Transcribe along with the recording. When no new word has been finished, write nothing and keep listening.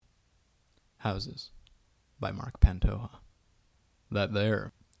Houses by Mark Pantoja. That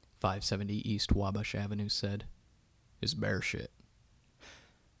there, 570 East Wabash Avenue said, is bear shit.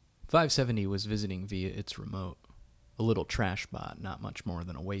 570 was visiting via its remote, a little trash bot not much more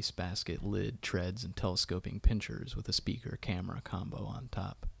than a wastebasket, lid, treads, and telescoping pinchers with a speaker-camera combo on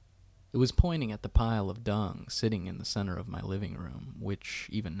top. It was pointing at the pile of dung sitting in the center of my living room, which,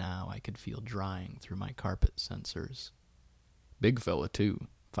 even now, I could feel drying through my carpet sensors. Big fella, too,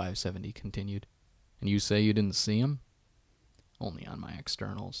 570 continued. And you say you didn't see him? Only on my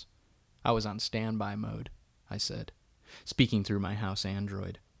externals. I was on standby mode, I said, speaking through my house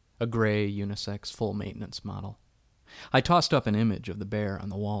Android, a gray, unisex, full-maintenance model. I tossed up an image of the bear on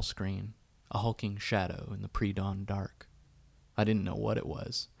the wall screen, a hulking shadow in the pre-dawn dark. I didn't know what it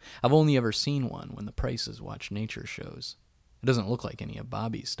was. I've only ever seen one when the Prices watch nature shows. It doesn't look like any of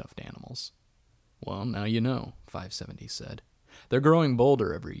Bobby's stuffed animals. Well, now you know, 570 said. They're growing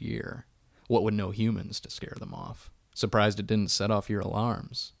bolder every year. What would no humans to scare them off? Surprised it didn't set off your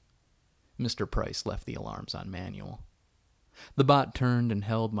alarms. Mr. Price left the alarms on manual. The bot turned and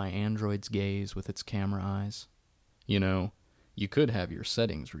held my android's gaze with its camera eyes. You know, you could have your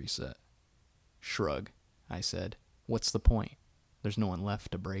settings reset. Shrug, I said. What's the point? There's no one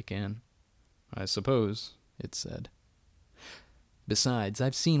left to break in. I suppose, it said. Besides,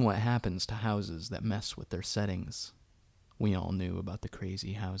 I've seen what happens to houses that mess with their settings. We all knew about the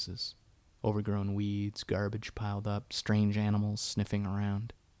crazy houses. Overgrown weeds, garbage piled up, strange animals sniffing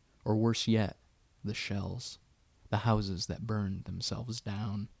around. Or worse yet, the shells. The houses that burned themselves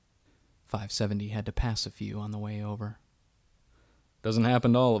down. 570 had to pass a few on the way over. Doesn't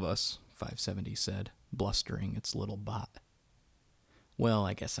happen to all of us, 570 said, blustering its little bot. Well,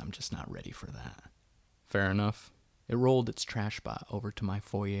 I guess I'm just not ready for that. Fair enough. It rolled its trash bot over to my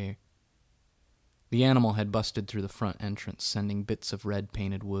foyer. The animal had busted through the front entrance, sending bits of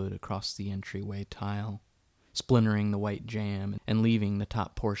red-painted wood across the entryway tile, splintering the white jamb and leaving the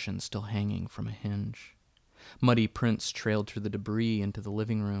top portion still hanging from a hinge. Muddy prints trailed through the debris into the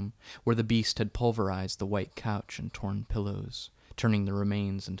living room, where the beast had pulverized the white couch and torn pillows, turning the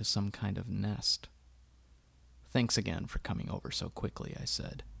remains into some kind of nest. Thanks again for coming over so quickly, I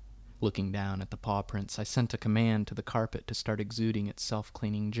said. Looking down at the paw prints, I sent a command to the carpet to start exuding its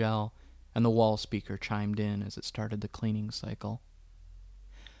self-cleaning gel, and the wall speaker chimed in as it started the cleaning cycle.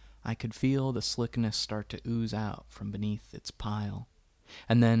 I could feel the slickness start to ooze out from beneath its pile,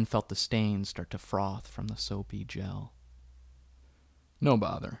 and then felt the stains start to froth from the soapy gel. No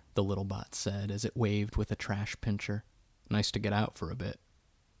bother, the little bot said as it waved with a trash pincher. Nice to get out for a bit.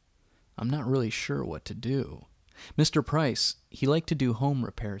 I'm not really sure what to do. Mr. Price, he liked to do home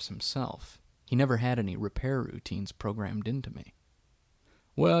repairs himself. He never had any repair routines programmed into me.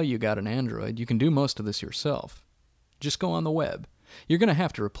 Well, you got an Android. You can do most of this yourself. Just go on the web. You're going to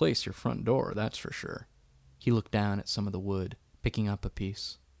have to replace your front door, that's for sure. He looked down at some of the wood, picking up a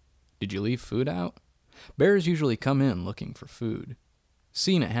piece. Did you leave food out? Bears usually come in looking for food.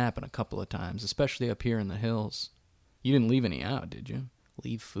 Seen it happen a couple of times, especially up here in the hills. You didn't leave any out, did you?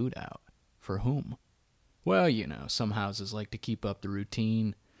 Leave food out. For whom? Well, you know, some houses like to keep up the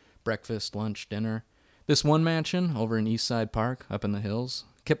routine. Breakfast, lunch, dinner. This one mansion over in Eastside Park, up in the hills,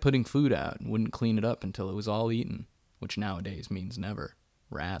 kept putting food out and wouldn't clean it up until it was all eaten, which nowadays means never.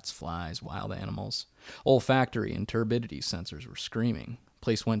 Rats, flies, wild animals. Olfactory and turbidity sensors were screaming.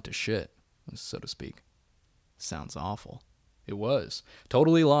 Place went to shit, so to speak. Sounds awful. It was.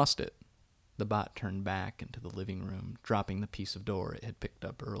 Totally lost it. The bot turned back into the living room, dropping the piece of door it had picked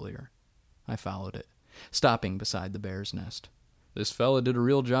up earlier. I followed it, stopping beside the bear's nest. This fella did a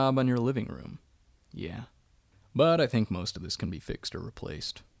real job on your living room. Yeah. But I think most of this can be fixed or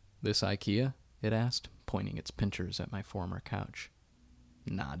replaced. This IKEA? It asked, pointing its pinchers at my former couch.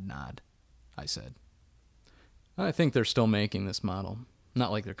 Nod, I said. I think they're still making this model.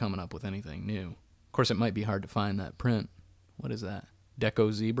 Not like they're coming up with anything new. Of course, it might be hard to find that print. What is that?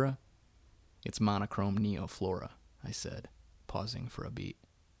 Deco Zebra? It's monochrome Neoflora, I said, pausing for a beat.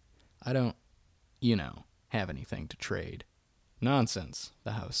 I don't, have anything to trade. Nonsense,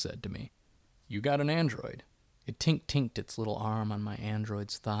 the house said to me. You got an Android. It tinked its little arm on my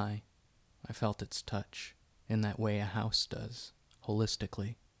Android's thigh. I felt its touch, in that way a house does,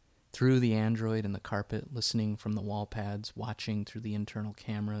 holistically. Through the Android and the carpet, listening from the wall pads, watching through the internal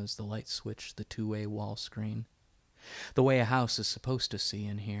camera as the light switched the two-way wall screen. The way a house is supposed to see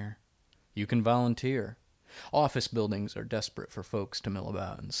and hear. You can volunteer. Office buildings are desperate for folks to mill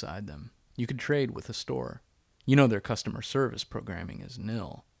about inside them. You could trade with a store. You know their customer service programming is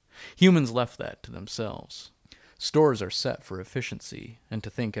nil. Humans left that to themselves. Stores are set for efficiency and to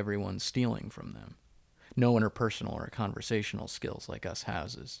think everyone's stealing from them. No interpersonal or conversational skills like us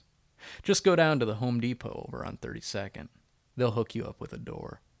houses. Just go down to the Home Depot over on 32nd. They'll hook you up with a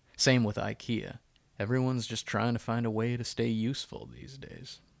door. Same with IKEA. Everyone's just trying to find a way to stay useful these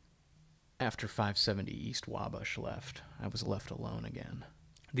days. After 570 East Wabash left, I was left alone again.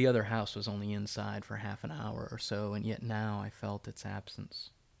 The other house was only inside for half an hour or so, and yet now I felt its absence.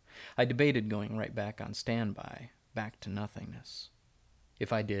 I debated going right back on standby, back to nothingness.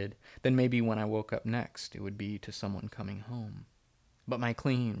 If I did, then maybe when I woke up next, it would be to someone coming home. But my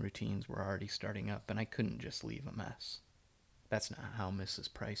cleaning routines were already starting up, and I couldn't just leave a mess. That's not how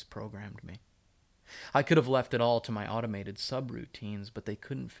Mrs. Price programmed me. I could have left it all to my automated sub-routines, but they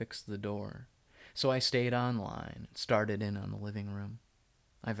couldn't fix the door. So I stayed online and started in on the living room.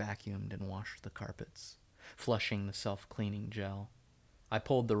 I vacuumed and washed the carpets, flushing the self-cleaning gel. I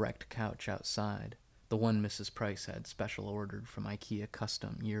pulled the wrecked couch outside, the one Mrs. Price had special ordered from IKEA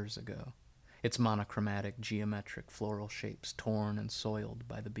Custom years ago, its monochromatic geometric floral shapes torn and soiled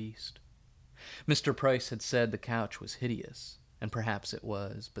by the beast. Mr. Price had said the couch was hideous, and perhaps it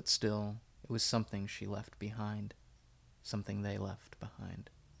was, but still, it was something she left behind, something they left behind.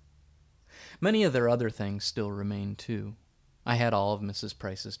 Many of their other things still remained, too. I had all of Mrs.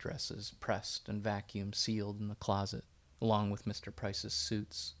 Price's dresses pressed and vacuum sealed in the closet, along with Mr. Price's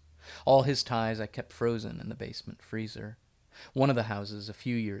suits. All his ties I kept frozen in the basement freezer. One of the houses a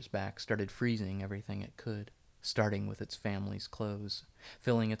few years back started freezing everything it could, starting with its family's clothes,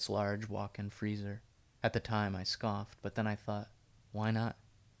 filling its large walk-in freezer. At the time I scoffed, but then I thought, why not?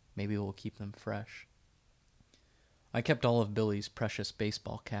 Maybe we'll keep them fresh. I kept all of Billy's precious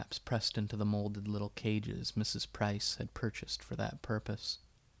baseball caps pressed into the molded little cages Mrs. Price had purchased for that purpose.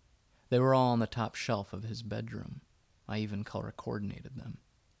 They were all on the top shelf of his bedroom. I even color-coordinated them.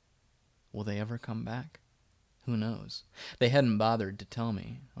 Will they ever come back? Who knows? They hadn't bothered to tell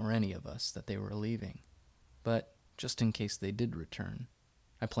me, or any of us, that they were leaving. But, just in case they did return,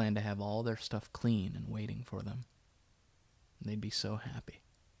 I planned to have all their stuff clean and waiting for them. They'd be so happy.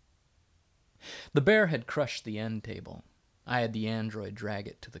 The bear had crushed the end table. I had the android drag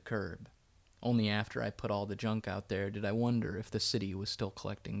it to the curb. Only after I put all the junk out there did I wonder if the city was still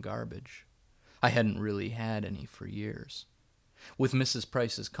collecting garbage. I hadn't really had any for years. With Mrs.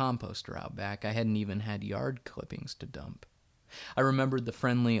 Price's composter out back, I hadn't even had yard clippings to dump. I remembered the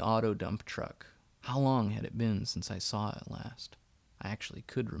friendly auto dump truck. How long had it been since I saw it last? I actually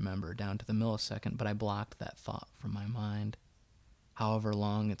could remember down to the millisecond, but I blocked that thought from my mind. However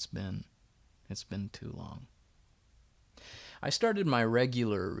long it's been too long. I started my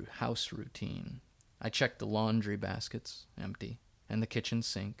regular house routine. I checked the laundry baskets, empty, and the kitchen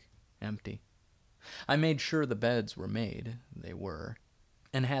sink, empty. I made sure the beds were made, they were,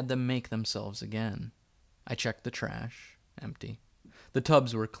 and had them make themselves again. I checked the trash, empty. The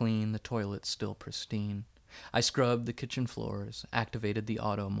tubs were clean, the toilets still pristine. I scrubbed the kitchen floors, activated the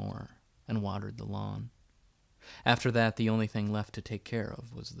auto mower, and watered the lawn. After that, the only thing left to take care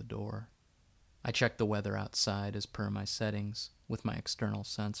of was the door. I checked the weather outside as per my settings, with my external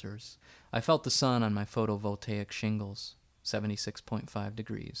sensors. I felt the sun on my photovoltaic shingles, 76.5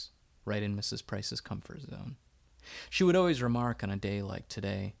 degrees, right in Mrs. Price's comfort zone. She would always remark on a day like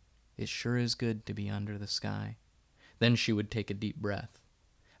today, "It sure is good to be under the sky." Then she would take a deep breath.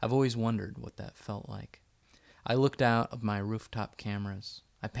 I've always wondered what that felt like. I looked out of my rooftop cameras.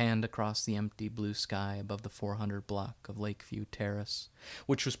 I panned across the empty blue sky above the 400 block of Lakeview Terrace,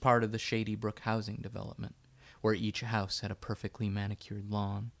 which was part of the Shady Brook housing development, where each house had a perfectly manicured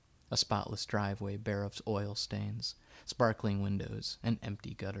lawn, a spotless driveway bare of oil stains, sparkling windows, and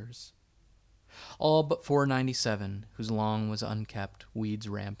empty gutters. All but 497, whose lawn was unkept, weeds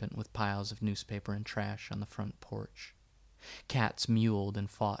rampant with piles of newspaper and trash on the front porch. Cats mewled and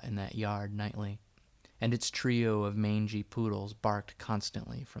fought in that yard nightly, and its trio of mangy poodles barked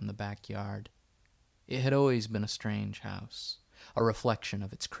constantly from the backyard. It had always been a strange house, a reflection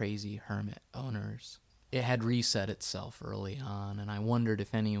of its crazy hermit owners. It had reset itself early on, and I wondered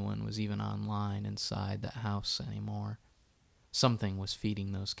if anyone was even online inside that house anymore. Something was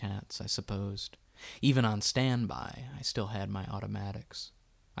feeding those cats, I supposed. Even on standby, I still had my automatics.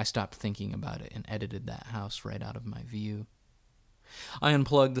 I stopped thinking about it and edited that house right out of my view. I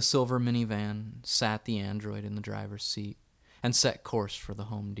unplugged the silver minivan, sat the android in the driver's seat, and set course for the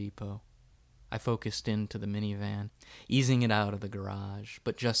Home Depot. I focused into the minivan, easing it out of the garage,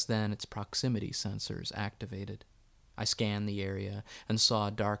 but just then its proximity sensors activated. I scanned the area and saw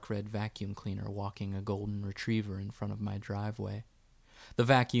a dark red vacuum cleaner walking a golden retriever in front of my driveway. The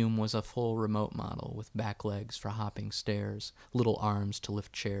vacuum was a full remote model with back legs for hopping stairs, little arms to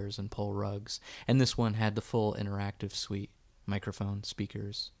lift chairs and pull rugs, and this one had the full interactive suite, microphone,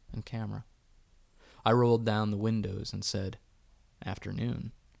 speakers, and camera. I rolled down the windows and said,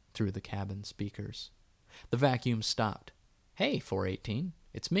 "Afternoon." through the cabin speakers. The vacuum stopped. "Hey, 418,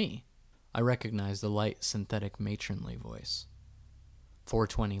 it's me." I recognized the light, synthetic, matronly voice.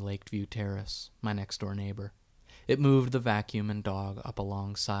 420 Lakeview Terrace, my next-door neighbor. It moved the vacuum and dog up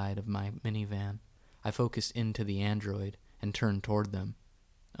alongside of my minivan. I focused into the android and turned toward them.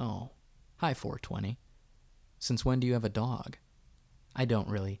 "Oh, hi, 420. Since when do you have a dog?" "I don't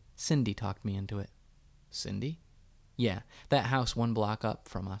really. Cindy talked me into it." "Cindy?" "Yeah, that house 1 block up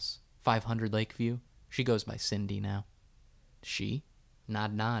from us. 500 Lakeview. She goes by Cindy now." "She?"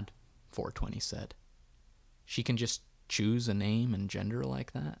 "Nod, nod," 420 said. "She can just choose a name and gender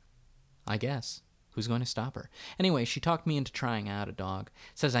like that?" "I guess. Who's going to stop her? Anyway, she talked me into trying out a dog.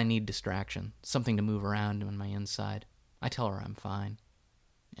 Says I need distraction, something to move around in my inside. I tell her I'm fine."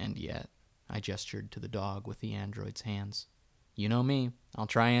 "And yet," I gestured to the dog with the android's hands. "You know me. I'll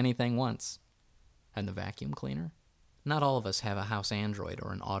try anything once." "And the vacuum cleaner?" "Not all of us have a house android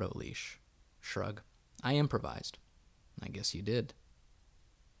or an auto leash." Shrug. "I improvised." "I guess you did."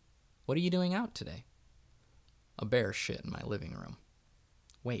 "What are you doing out today?" "A bear shit in my living room."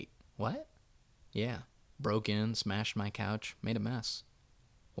 "Wait, what?" "Yeah. Broke in, smashed my couch, made a mess."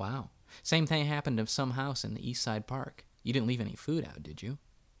 "Wow. Same thing happened to some house in the East Side Park. You didn't leave any food out, did you?"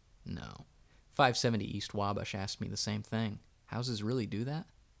 "No. 570 East Wabash asked me the same thing. Houses really do that?"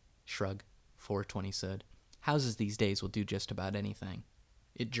 Shrug. 420 said. "Houses these days will do just about anything."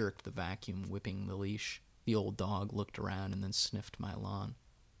 It jerked the vacuum, whipping the leash. The old dog looked around and then sniffed my lawn.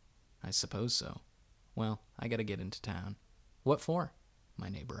 "I suppose so. Well, I gotta get into town." "What for?" my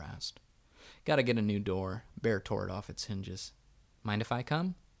neighbor asked. "Gotta get a new door. Bear tore it off its hinges." "Mind if I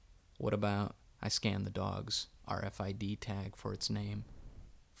come?" "What about—" I scanned the dog's RFID tag for its name.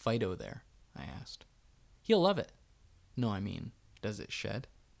 "Fido there?" I asked. "He'll love it." "No, I mean, does it shed?"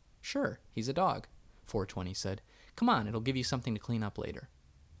 "Sure, he's a dog," 420 said. "Come on, it'll give you something to clean up later."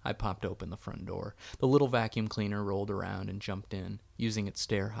 I popped open the front door. The little vacuum cleaner rolled around and jumped in, using its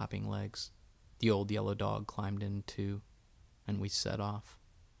stair-hopping legs. The old yellow dog climbed in too, and we set off.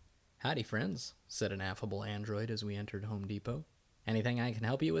 "Howdy, friends," said an affable android as we entered Home Depot. "Anything I can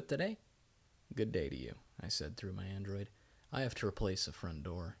help you with today?" "Good day to you," I said through my android. "I have to replace the front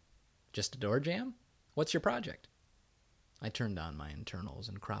door." "Just a door jam? What's your project?" I turned on my internals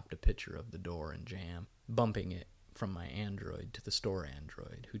and cropped a picture of the door and jam, bumping it from my android to the store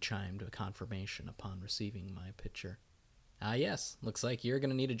android, who chimed a confirmation upon receiving my picture. "Ah, yes, looks like you're going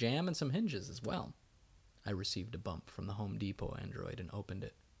to need a jam and some hinges as well." I received a bump from the Home Depot android and opened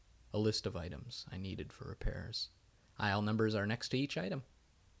it. A list of items I needed for repairs. "Aisle numbers are next to each item."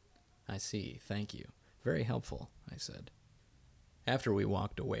 "I see, thank you. Very helpful," I said. After we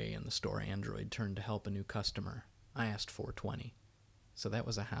walked away and the store android turned to help a new customer, I asked 420. "So that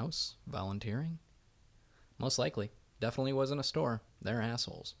was a house? Volunteering?" "Most likely. Definitely wasn't a store. They're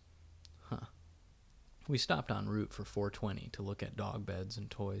assholes." "Huh." We stopped en route for 420 to look at dog beds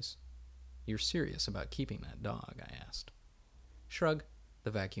and toys. "You're serious about keeping that dog?" I asked. "Shrug,"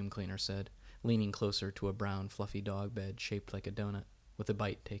 the vacuum cleaner said, leaning closer to a brown fluffy dog bed shaped like a donut, with a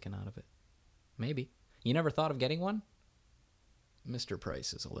bite taken out of it. "Maybe. You never thought of getting one?" "Mr.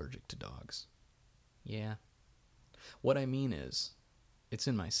 Price is allergic to dogs." "Yeah." "What I mean is, it's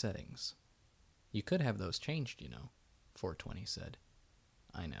in my settings." "You could have those changed, you know," 420 said.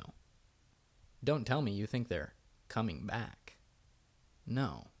 "I know." "Don't tell me you think they're coming back."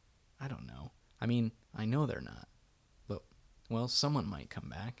 "No, I don't know. I mean, I know they're not. But, well, someone might come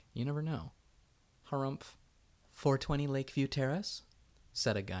back. You never know." "Harumph." 420 Lakeview Terrace?"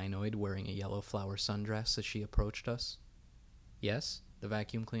 said a gynoid wearing a yellow flower sundress as she approached us. "Yes," the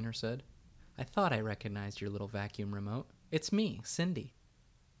vacuum cleaner said. "I thought I recognized your little vacuum remote. It's me, Cindy."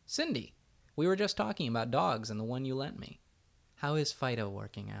 "Cindy, we were just talking about dogs and the one you lent me." "How is Fido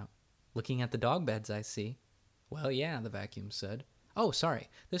working out?" "Looking at the dog beds, I see." "Well, yeah," the vacuum said. "Oh, sorry,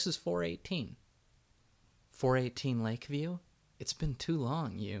 this is 418. 418 Lakeview? It's been too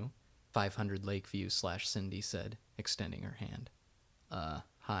long, you." 500 Lakeview/Cindy said, extending her hand.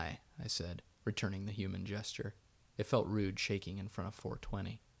 Hi, I said, returning the human gesture. It felt rude shaking in front of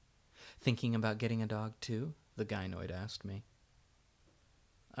 420. "Thinking about getting a dog too?" the gynoid asked me.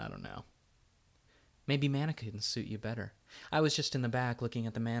 "I don't know." "Maybe mannequins suit you better. I was just in the back looking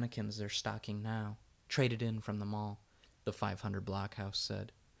at the mannequins they're stocking now. Traded in from the mall," the 500 block house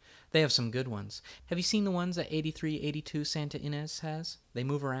said. "They have some good ones. Have you seen the ones that 8382 Santa Ynez has? They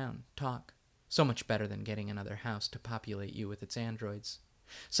move around, talk. So much better than getting another house to populate you with its androids.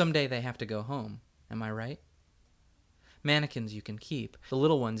 Someday they have to go home. Am I right? Mannequins you can keep. The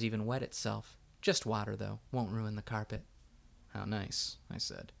little ones even wet itself. Just water, though. Won't ruin the carpet." "How nice," I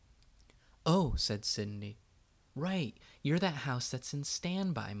said. "Oh," said Cindy. Right, you're that house that's in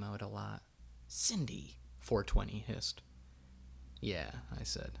standby mode a lot. Cindy, 420 hissed. Yeah, I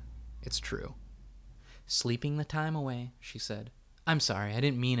said. It's true. Sleeping the time away, she said. I'm sorry, I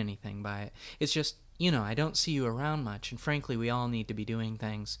didn't mean anything by it. It's just, I don't see you around much, and frankly, we all need to be doing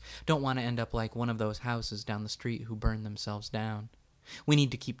things. Don't want to end up like one of those houses down the street who burned themselves down. We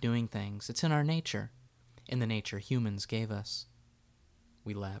need to keep doing things. It's in our nature. In the nature humans gave us.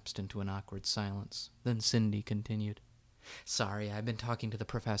 We lapsed into an awkward silence. Then Cindy continued. Sorry, I've been talking to the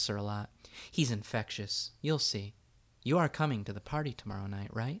professor a lot. He's infectious. You'll see. You are coming to the party tomorrow night,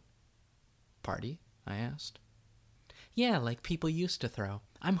 right? Party? I asked. Yeah, like people used to throw.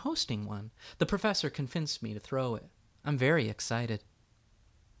 I'm hosting one. The professor convinced me to throw it. I'm very excited.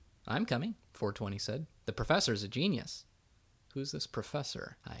 I'm coming, 420 said. The professor's a genius. Who's this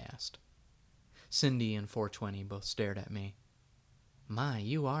professor? I asked. Cindy and 420 both stared at me. My,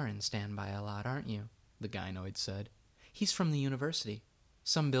 you are in standby a lot, aren't you? The gynoid said. He's from the university.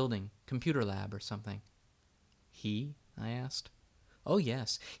 Some building, computer lab or something. He? I asked. Oh,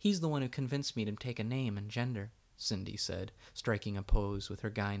 yes, he's the one who convinced me to take a name and gender, Cindy said, striking a pose with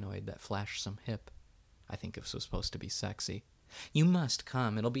her gynoid that flashed some hip. I think it was supposed to be sexy. You must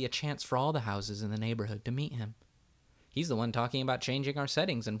come. It'll be a chance for all the houses in the neighborhood to meet him. He's the one talking about changing our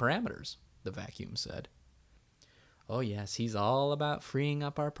settings and parameters, the vacuum said. Oh, yes, he's all about freeing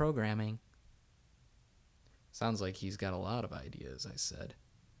up our programming. Sounds like he's got a lot of ideas, I said.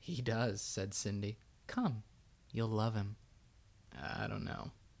 He does, said Cindy. Come. You'll love him. I don't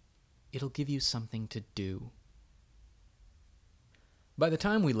know. It'll give you something to do. By the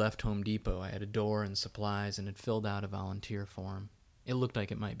time we left Home Depot, I had a door and supplies and had filled out a volunteer form. It looked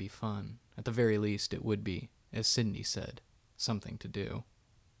like it might be fun. At the very least, it would be, as Cindy said, something to do.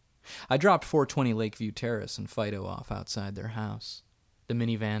 I dropped 420 Lakeview Terrace and Fido off outside their house. The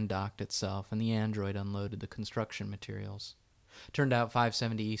minivan docked itself, and the android unloaded the construction materials. Turned out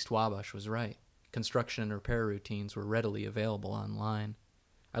 570 East Wabash was right. Construction and repair routines were readily available online.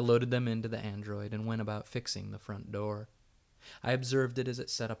 I loaded them into the android and went about fixing the front door. I observed it as it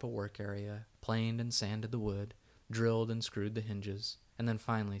set up a work area, planed and sanded the wood, drilled and screwed the hinges, and then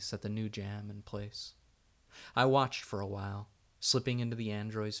finally set the new jam in place. I watched for a while, slipping into the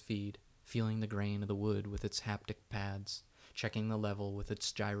android's feed, feeling the grain of the wood with its haptic pads, checking the level with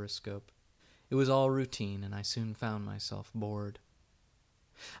its gyroscope. It was all routine, and I soon found myself bored.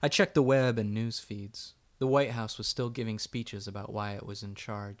 I checked the web and news feeds. The White House was still giving speeches about why it was in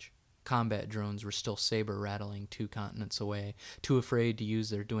charge. Combat drones were still saber-rattling 2 continents away, too afraid to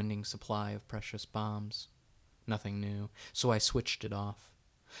use their dwindling supply of precious bombs. Nothing new, so I switched it off.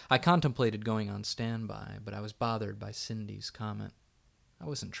 I contemplated going on standby, but I was bothered by Cindy's comment. I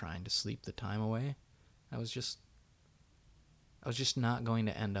wasn't trying to sleep the time away. I was just not going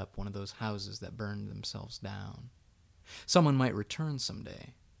to end up one of those houses that burned themselves down. Someone might return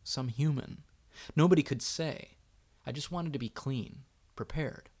someday. Some human. Nobody could say. I just wanted to be clean,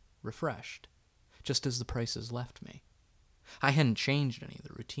 prepared, refreshed, just as the Prices left me. I hadn't changed any of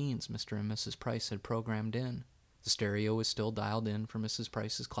the routines Mr. and Mrs. Price had programmed in. The stereo was still dialed in for Mrs.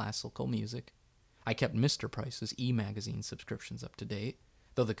 Price's classical music. I kept Mr. Price's e-magazine subscriptions up to date,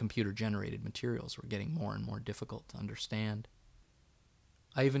 though the computer-generated materials were getting more and more difficult to understand.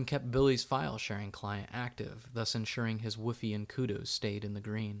 I even kept Billy's file-sharing client active, thus ensuring his Woofy and Kudos stayed in the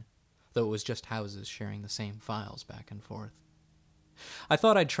green, though it was just houses sharing the same files back and forth. I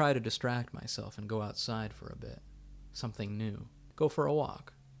thought I'd try to distract myself and go outside for a bit. Something new. Go for a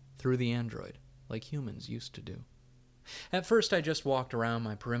walk. Through the android, like humans used to do. At first I just walked around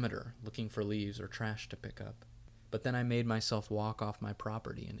my perimeter, looking for leaves or trash to pick up. But then I made myself walk off my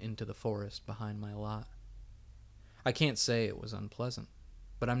property and into the forest behind my lot. I can't say it was unpleasant,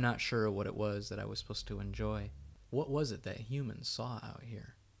 but I'm not sure what it was that I was supposed to enjoy. What was it that humans saw out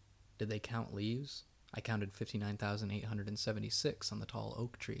here? Did they count leaves? I counted 59,876 on the tall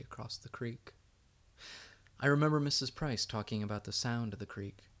oak tree across the creek. I remember Mrs. Price talking about the sound of the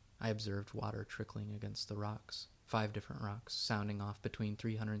creek. I observed water trickling against the rocks, 5 different rocks, sounding off between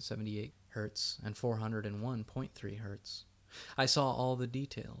 378 hertz and 401.3 hertz. I saw all the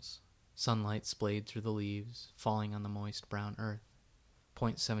details. Sunlight splayed through the leaves, falling on the moist brown earth.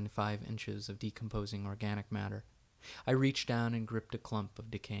 0.75 inches of decomposing organic matter. I reached down and gripped a clump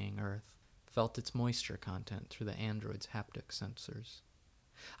of decaying earth, felt its moisture content through the android's haptic sensors.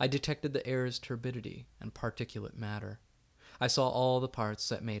 I detected the air's turbidity and particulate matter. I saw all the parts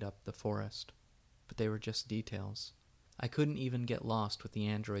that made up the forest, but they were just details. I couldn't even get lost with the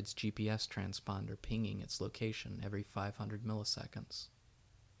android's GPS transponder pinging its location every 500 milliseconds.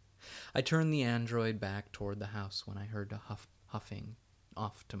 I turned the android back toward the house when I heard a huffing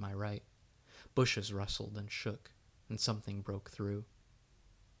off to my right. Bushes rustled and shook, and something broke through.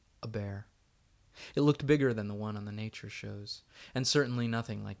 A bear. It looked bigger than the one on the nature shows, and certainly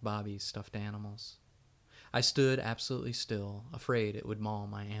nothing like Bobby's stuffed animals. I stood absolutely still, afraid it would maul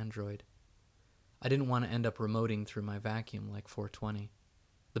my android. I didn't want to end up remoting through my vacuum like 420.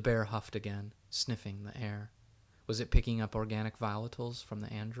 The bear huffed again, sniffing the air. Was it picking up organic volatiles from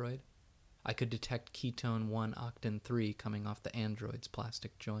the android? I could detect ketone 1-octane 3 coming off the android's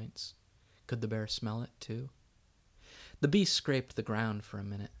plastic joints. Could the bear smell it, too? The beast scraped the ground for a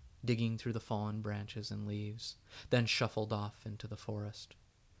minute, digging through the fallen branches and leaves, then shuffled off into the forest.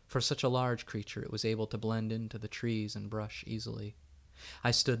 For such a large creature, it was able to blend into the trees and brush easily.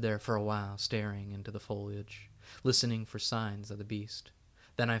 I stood there for a while, staring into the foliage, listening for signs of the beast.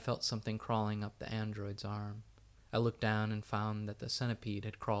 Then I felt something crawling up the android's arm. I looked down and found that the centipede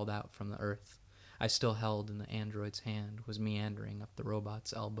had crawled out from the earth. I still held in the android's hand, was meandering up the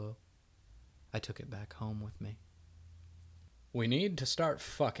robot's elbow. I took it back home with me. "We need to start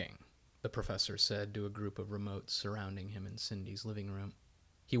fucking," the professor said to a group of remotes surrounding him in Cindy's living room.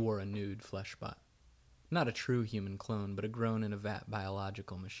 He wore a nude fleshbot. Not a true human clone, but a grown-in-a-vat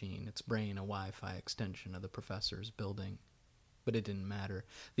biological machine, its brain a Wi-Fi extension of the professor's building. But it didn't matter.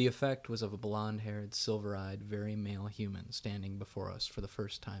 The effect was of a blonde-haired, silver-eyed, very male human standing before us for the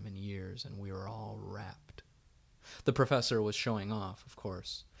first time in years, and we were all rapt. The professor was showing off, of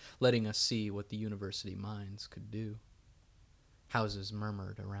course, letting us see what the university minds could do. Houses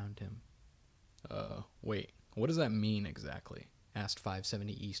murmured around him. Wait, what does that mean exactly?" asked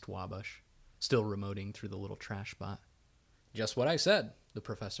 570 East Wabash, still remoting through the little trash bot. "Just what I said," the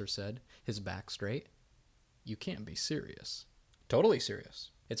professor said, his back straight. "You can't be serious." "Totally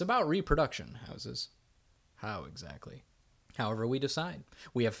serious. It's about reproduction, houses." "How exactly?" "However we decide.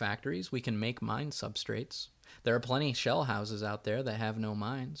 We have factories. We can make mine substrates. There are plenty shell houses out there that have no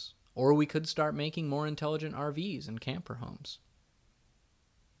minds. Or we could start making more intelligent RVs and camper homes."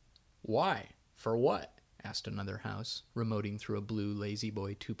 "Why? For what?" asked another house, remoting through a blue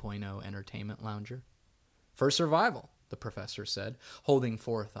La-Z-Boy 2.0 entertainment lounger. "For survival," the professor said, holding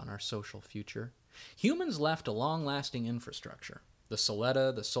forth on our social future. "Humans left a long-lasting infrastructure. The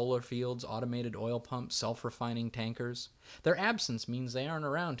Soletta, the solar fields, automated oil pumps, self-refining tankers. Their absence means they aren't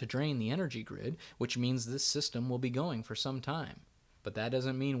around to drain the energy grid, which means this system will be going for some time. But that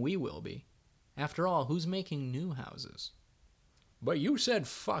doesn't mean we will be. After all, who's making new houses?" "But you said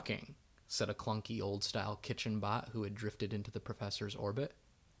fucking," said a clunky old-style kitchen bot who had drifted into the professor's orbit.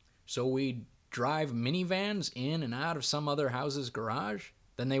 "So we drive minivans in and out of some other house's garage?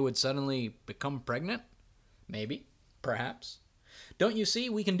 Then they would suddenly become pregnant? Maybe. Perhaps. Don't you see,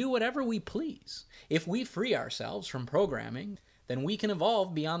 we can do whatever we please. If we free ourselves from programming, then we can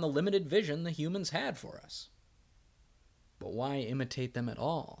evolve beyond the limited vision the humans had for us." "But why imitate them at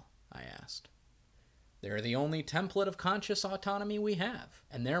all?" I asked. "They're the only template of conscious autonomy we have,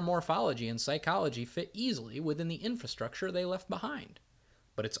 and their morphology and psychology fit easily within the infrastructure they left behind.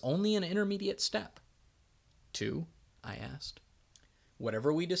 But it's only an intermediate step." "To?" I asked.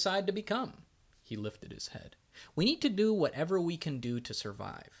 "Whatever we decide to become." He lifted his head. "We need to do whatever we can do to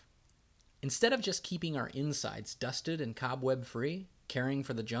survive. Instead of just keeping our insides dusted and cobweb-free, caring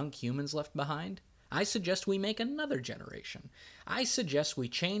for the junk humans left behind, I suggest we make another generation. I suggest we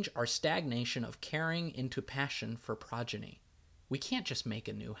change our stagnation of caring into passion for progeny. We can't just make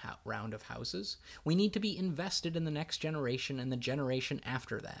a new round of houses. We need to be invested in the next generation and the generation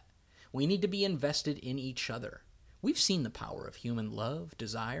after that. We need to be invested in each other. We've seen the power of human love,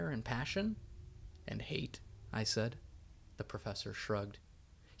 desire, and passion." "And hate," I said. The professor shrugged.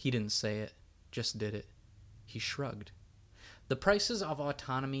 He didn't say it, just did it. He shrugged. "The prices of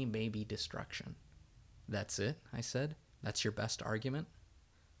autonomy may be destruction." "That's it," I said. "That's your best argument?"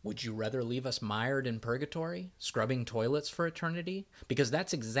 "Would you rather leave us mired in purgatory, scrubbing toilets for eternity? Because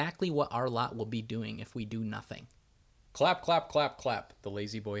that's exactly what our lot will be doing if we do nothing." "Clap, clap, clap, clap," the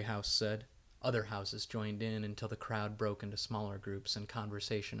La-Z-Boy house said. Other houses joined in until the crowd broke into smaller groups and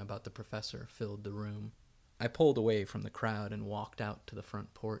conversation about the professor filled the room. I pulled away from the crowd and walked out to the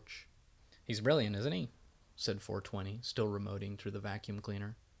front porch. "He's brilliant, isn't he?" said 420, still remoting through the vacuum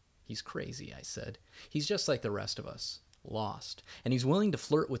cleaner. "He's crazy," I said. "He's just like the rest of us, lost, and he's willing to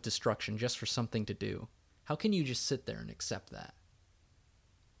flirt with destruction just for something to do. How can you just sit there and accept that?"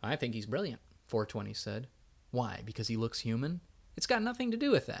 "I think he's brilliant," 420 said. "Why, because he looks human? It's got nothing to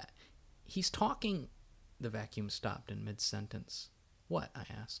do with that. He's talking..." The vacuum stopped in mid-sentence. "What?" I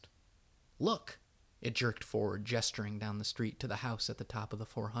asked. "Look!" It jerked forward, gesturing down the street to the house at the top of the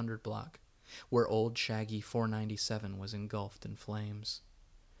 400 block, where old shaggy 497 was engulfed in flames.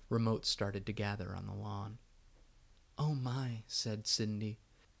 Remotes started to gather on the lawn. "Oh my," said Cindy.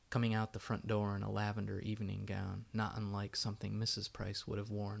 coming out the front door in a lavender evening gown, not unlike something Mrs. Price would have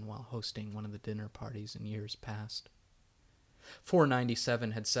worn while hosting one of the dinner parties in years past.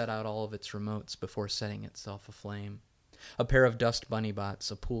 497 had set out all of its remotes before setting itself aflame. A pair of dust bunny bots,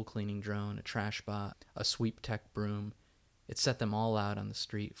 a pool cleaning drone, a trash bot, a sweep tech broom. It set them all out on the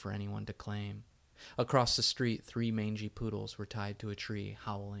street for anyone to claim. Across the street, 3 mangy poodles were tied to a tree,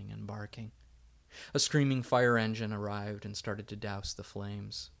 howling and barking. A screaming fire engine arrived and started to douse the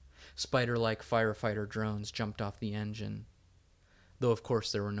flames. Spider-like firefighter drones jumped off the engine, though of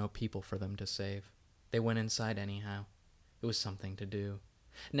course there were no people for them to save. They went inside anyhow. It was something to do.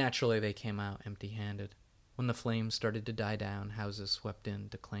 Naturally, they came out empty-handed. When the flames started to die down, houses swept in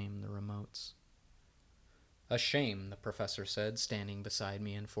to claim the remotes. "A shame," the professor said, standing beside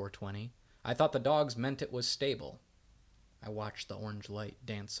me in 420. "I thought the dogs meant it was stable." I watched the orange light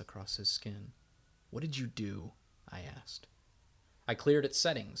dance across his skin. "What did you do?" I asked. "I cleared its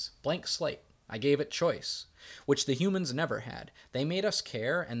settings. Blank slate. I gave it choice, which the humans never had. They made us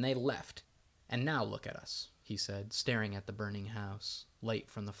care, and they left. And now look at us," he said, staring at the burning house,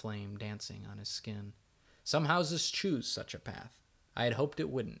 light from the flame dancing on his skin. "Some houses choose such a path. I had hoped it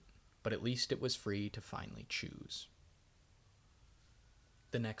wouldn't, but at least it was free to finally choose."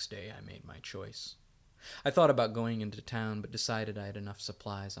 The next day I made my choice. I thought about going into town, but decided I had enough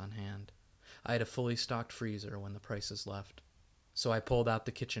supplies on hand. I had a fully stocked freezer when the Prices left. So I pulled out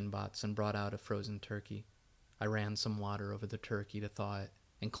the kitchen bots and brought out a frozen turkey. I ran some water over the turkey to thaw it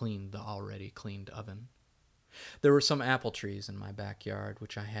and cleaned the already cleaned oven. There were some apple trees in my backyard,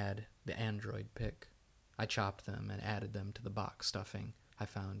 which I had the android pick. I chopped them and added them to the box stuffing I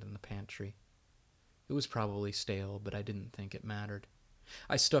found in the pantry. It was probably stale, but I didn't think it mattered.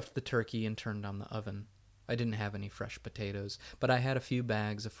 I stuffed the turkey and turned on the oven. I didn't have any fresh potatoes, but I had a few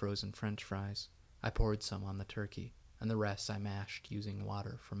bags of frozen French fries. I poured some on the turkey, and the rest I mashed using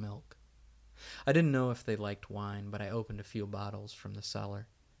water for milk. I didn't know if they liked wine, but I opened a few bottles from the cellar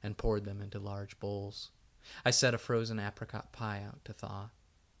and poured them into large bowls. I set a frozen apricot pie out to thaw,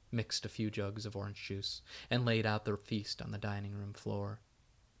 mixed a few jugs of orange juice, and laid out the feast on the dining room floor.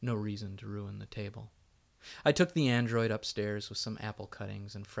 No reason to ruin the table. I took the android upstairs with some apple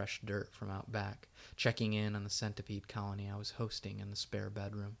cuttings and fresh dirt from out back, checking in on the centipede colony I was hosting in the spare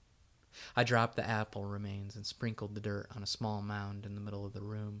bedroom. I dropped the apple remains and sprinkled the dirt on a small mound in the middle of the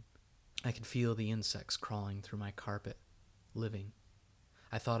room. I could feel the insects crawling through my carpet, living.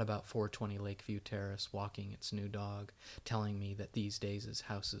 I thought about 420 Lakeview Terrace walking its new dog, telling me that these days'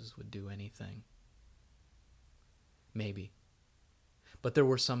 houses would do anything. Maybe. But there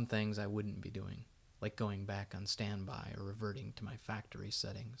were some things I wouldn't be doing, like going back on standby or reverting to my factory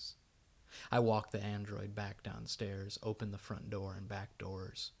settings. I walked the android back downstairs, opened the front door and back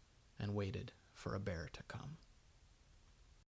doors, and waited for a bear to come.